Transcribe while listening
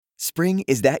Spring,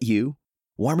 is that you?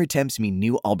 Warmer temps mean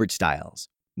new Allbirds styles.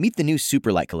 Meet the new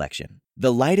Superlight collection,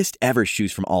 the lightest ever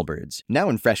shoes from Allbirds, now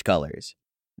in fresh colors.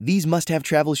 These must-have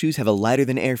travel shoes have a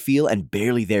lighter-than-air feel and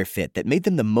barely there fit that made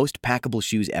them the most packable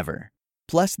shoes ever.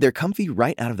 Plus, they're comfy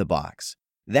right out of the box.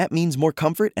 That means more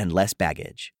comfort and less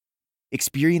baggage.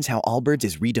 Experience how Allbirds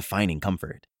is redefining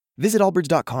comfort. Visit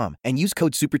allbirds.com and use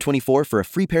code SUPER24 for a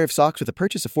free pair of socks with a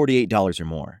purchase of $48 or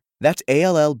more. That's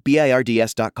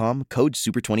ALLBIRDS.com, code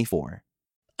SUPER24.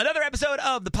 Another episode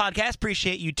of the podcast.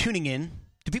 Appreciate you tuning in.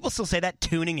 Do people still say that?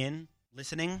 Tuning in?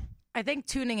 Listening? I think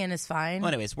tuning in is fine. Well,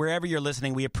 anyways, wherever you're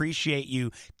listening, we appreciate you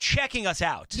checking us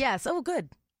out. Yes. Oh, good.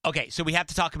 Okay, so we have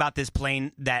to talk about this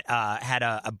plane that had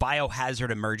a biohazard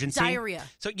emergency. Diarrhea.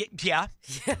 So, yeah.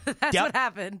 That's what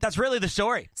happened. That's really the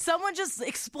story. Someone just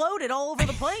exploded all over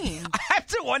the plane. I have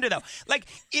to wonder, though, like,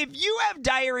 if you have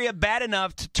diarrhea bad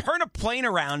enough to turn a plane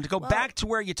around to go back to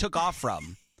where you took off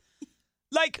from,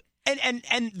 like,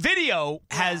 and video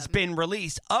has been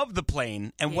released of the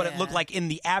plane and what it looked like in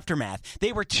the aftermath.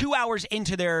 They were 2 hours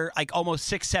into their, like,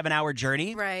 almost 6-7 hour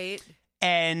journey. Right.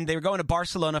 And they were going to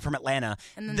Barcelona from Atlanta.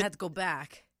 And then they had to go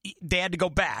back. They had to go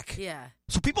back. Yeah.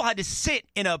 So people had to sit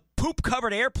in a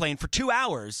poop-covered airplane for 2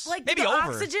 hours. Like, maybe the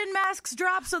over. Oxygen masks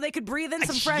drop so they could breathe in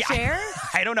some fresh air?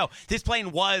 I don't know. This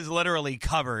plane was literally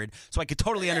covered, so I could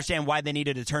totally understand why they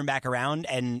needed to turn back around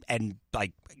and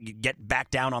like, get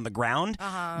back down on the ground.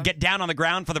 Get down on the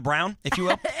ground for the brown, if you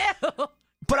will. Ew.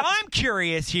 But I'm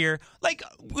curious here, like,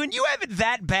 when you have it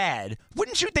that bad,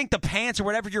 wouldn't you think the pants or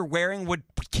whatever you're wearing would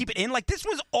keep it in? Like, this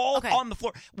was all on the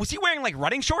floor. Was he wearing, like,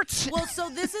 running shorts? Well, so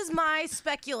this is my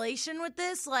speculation with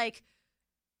this. Like,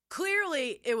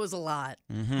 clearly it was a lot,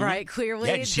 right? Clearly.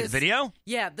 Yeah, did you see the video?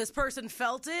 Yeah, this person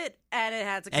felt it, and it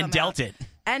had to come out. And dealt it.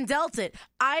 And dealt it.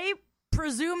 I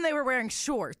presume they were wearing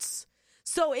shorts.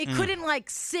 So it couldn't, like,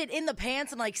 sit in the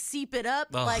pants and, like, seep it up.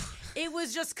 Ugh. Like, it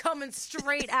was just coming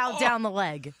straight out down the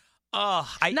leg.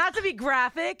 Not to be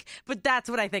graphic, but that's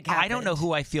what I think happened. I don't know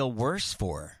who I feel worse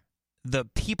for. The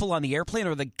people on the airplane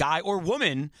or the guy or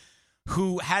woman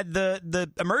who had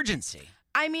the emergency.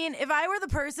 I mean, if I were the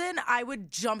person, I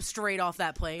would jump straight off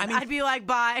that plane. I mean, I'd be like,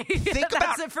 bye.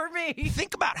 That's it for me.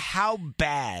 Think about how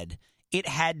bad it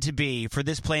had to be for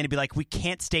this plane to be like, we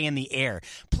can't stay in the air.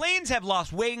 Planes have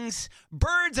lost wings.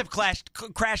 Birds have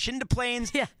crashed into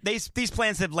planes. Yeah. These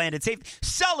planes have landed safe.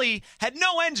 Sully had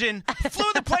no engine,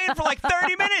 flew the plane for like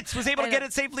 30 minutes, was able to get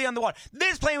it safely on the water.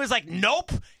 This plane was like,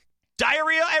 nope.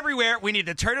 Diarrhea everywhere. We need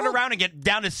to turn it around and get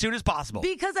down as soon as possible.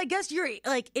 Because I guess you're,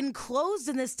 like, enclosed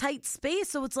in this tight space,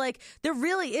 so it's like there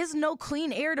really is no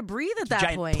clean air to breathe at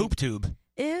that point. Giant poop tube.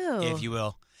 Ew. If you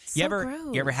will. So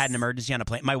You ever had an emergency on a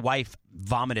plane? My wife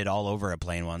vomited all over a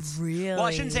plane once. Really? Well,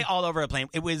 I shouldn't say all over a plane.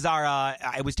 It was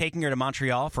I was taking her to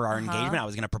Montreal for our engagement. I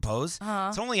was going to propose.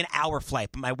 It's only an hour flight,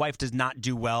 but my wife does not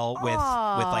do well with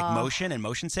like motion and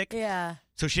motion sick. Yeah.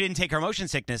 So she didn't take her motion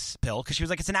sickness pill because she was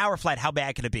like, it's an hour flight. How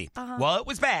bad could it be? Well, it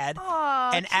was bad.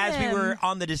 And as we were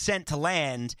on the descent to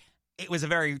land, it was a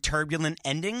very turbulent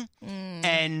ending.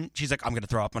 And she's like, I'm going to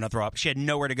throw up. I'm going to throw up. She had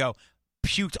nowhere to go.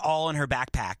 Puked all in her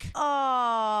backpack.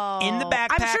 Oh. In the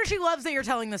backpack. I'm sure she loves that you're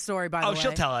telling this story, by the way. Oh,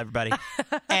 she'll tell everybody.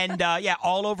 And,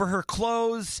 all over her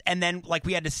clothes. And then, like,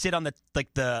 we had to sit on the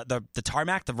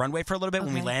tarmac, the runway for a little bit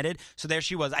when we landed. So there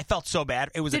she was. I felt so bad.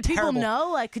 It was Did a terrible... people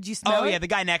know? Like, could you smell it? Oh, yeah. The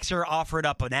guy next to her offered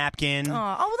up a napkin. Oh,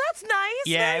 well, that's nice.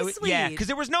 Yeah, Very sweet. yeah. Because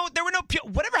there were no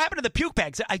whatever happened to the puke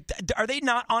bags? Are they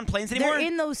not on planes anymore? They're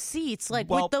in those seats,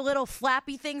 like, with the little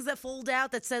flappy things that fold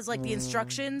out that says, like, the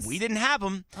instructions. We didn't have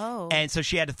them. Oh. And so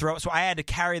she had to throw it. So I had to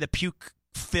carry the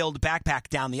puke-filled backpack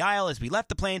down the aisle as we left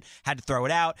the plane, had to throw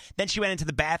it out. Then she went into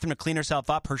the bathroom to clean herself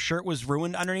up. Her shirt was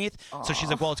ruined underneath. So she's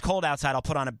like, well, it's cold outside. I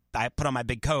put on my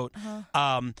big coat.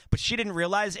 But she didn't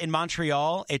realize in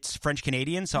Montreal, it's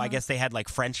French-Canadian, so I guess they had like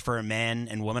French for a man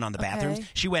and woman on the bathrooms.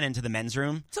 She went into the men's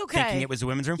room thinking it was the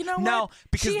women's room. You know no, what?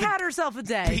 because she had herself a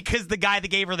day. Because the guy that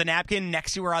gave her the napkin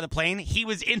next to her on the plane, he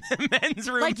was in the men's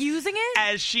room. Like using it?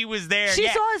 As she was there. She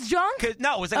saw his junk?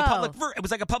 No, it was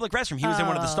like a public restroom. He was in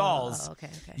one of the stalls. Okay.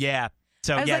 Yeah.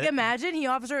 So, I was like, imagine he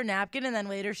offers her a napkin and then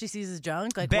later she sees his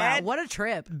junk. Like, bad, wow, what a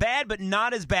trip. Bad, but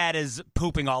not as bad as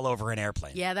pooping all over an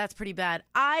airplane. Yeah, that's pretty bad.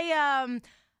 I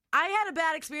had a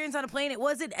bad experience on a plane. It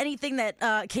wasn't anything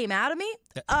that came out of me,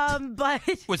 but...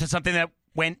 Was it something that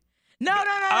went... No.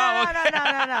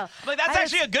 Like, that's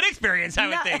actually a good experience, I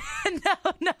would think.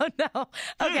 No.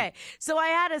 Okay, so I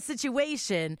had a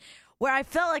situation where I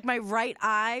felt like my right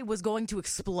eye was going to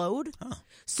explode.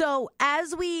 So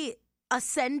as we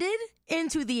ascended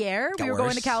into the air, we were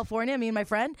going to California, me and my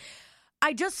friend,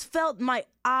 I just felt my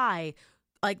eye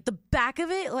like the back of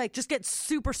it like just gets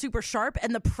super, super sharp,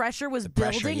 and the pressure was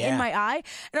building in my eye,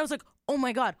 and I was like, oh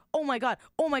my god, oh my god,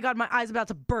 oh my god, my eye's about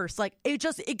to burst. Like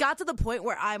it got to the point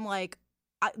where I'm like,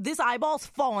 this eyeball's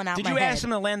falling out. Did my you head. ask him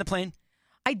to land the plane?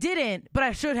 I didn't, but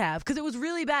I should have, because it was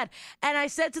really bad. And I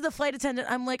said to the flight attendant,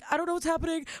 I'm like, I don't know what's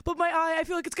happening, but my eye, I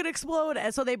feel like it's going to explode.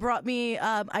 And so they brought me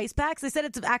ice packs. They said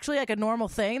it's actually like a normal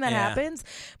thing that happens.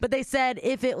 But they said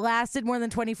if it lasted more than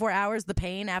 24 hours, the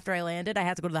pain after I landed, I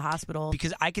had to go to the hospital.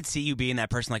 Because I could see you being that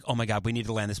person like, oh my God, we need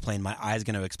to land this plane. My eye's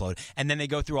going to explode. And then they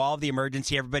go through all of the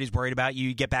emergency. Everybody's worried about you.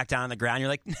 You get back down on the ground. You're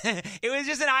like, it was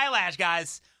just an eyelash,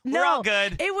 guys. We're all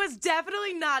good. It was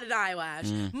definitely not an eyelash.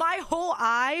 My whole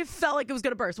eye felt like it was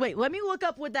going to burst. Wait, let me look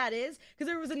up what that is, because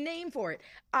there was a name for it.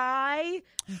 Eye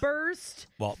burst.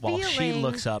 Well, while she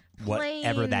looks up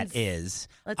whatever that is,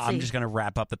 I'm just going to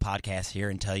wrap up the podcast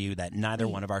here and tell you that neither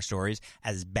one of our stories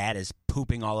as bad as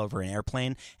pooping all over an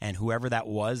airplane, and whoever that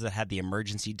was that had the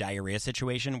emergency diarrhea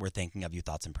situation, we're thinking of you,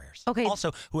 thoughts and prayers. Okay.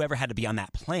 Also, whoever had to be on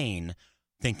that plane,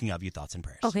 thinking of you, thoughts and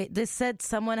prayers. Okay, this said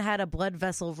someone had a blood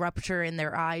vessel rupture in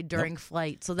their eye during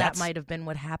flight, so that might have been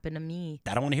what happened to me.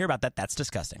 I don't want to hear about that. That's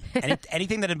disgusting.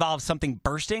 Anything that involves something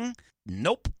bursting,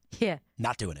 nope. Yeah.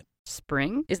 Not doing it.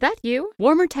 Spring? Is that you?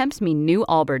 Warmer temps mean new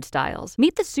Allbirds styles.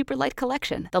 Meet the Super Light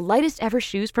Collection, the lightest ever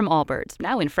shoes from Allbirds,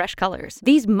 now in fresh colors.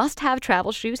 These must-have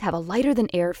travel shoes have a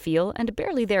lighter-than-air feel and a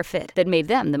barely-there fit that made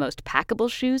them the most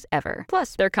packable shoes ever.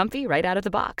 Plus, they're comfy right out of the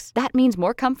box. That means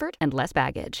more comfort and less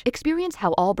baggage. Experience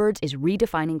how Allbirds is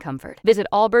redefining comfort. Visit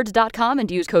allbirds.com and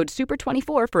use code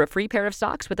SUPER24 for a free pair of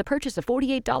socks with a purchase of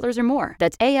 $48 or more.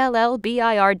 That's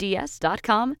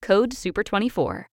ALLBIRDS.com, code SUPER24.